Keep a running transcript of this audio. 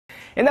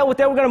And now with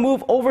that, we're going to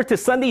move over to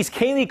Sunday's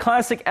K-League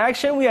Classic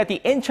action. We had the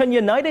Incheon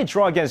United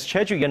draw against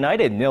Jeju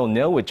United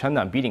 0-0, with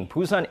Chunnam beating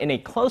Busan in a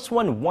close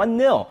one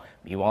 1-0.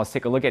 Meanwhile, let's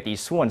take a look at the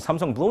Suwon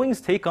Samsung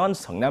Bluewings take on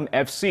Seongnam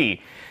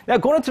FC. Now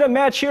going into the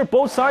match here,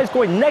 both sides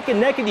going neck and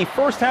neck in the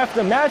first half of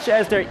the match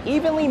as they're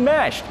evenly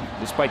matched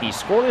despite the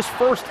scoreless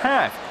first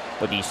half.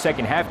 But the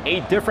second half, a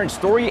different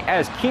story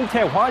as Kim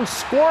Tae-hwan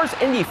scores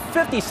in the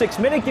 56th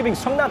minute, giving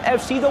Seongnam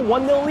FC the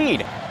 1-0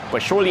 lead.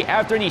 But shortly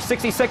after the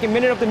 62nd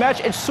minute of the match,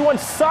 it's Suwon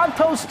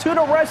Santos to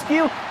the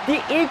rescue,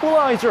 the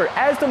equalizer,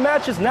 as the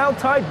match is now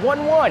tied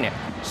 1-1.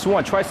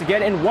 Suwon tries to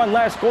get in one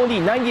last goal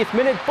in the 90th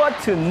minute, but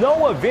to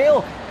no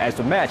avail as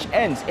the match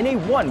ends in a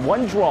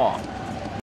 1-1 draw.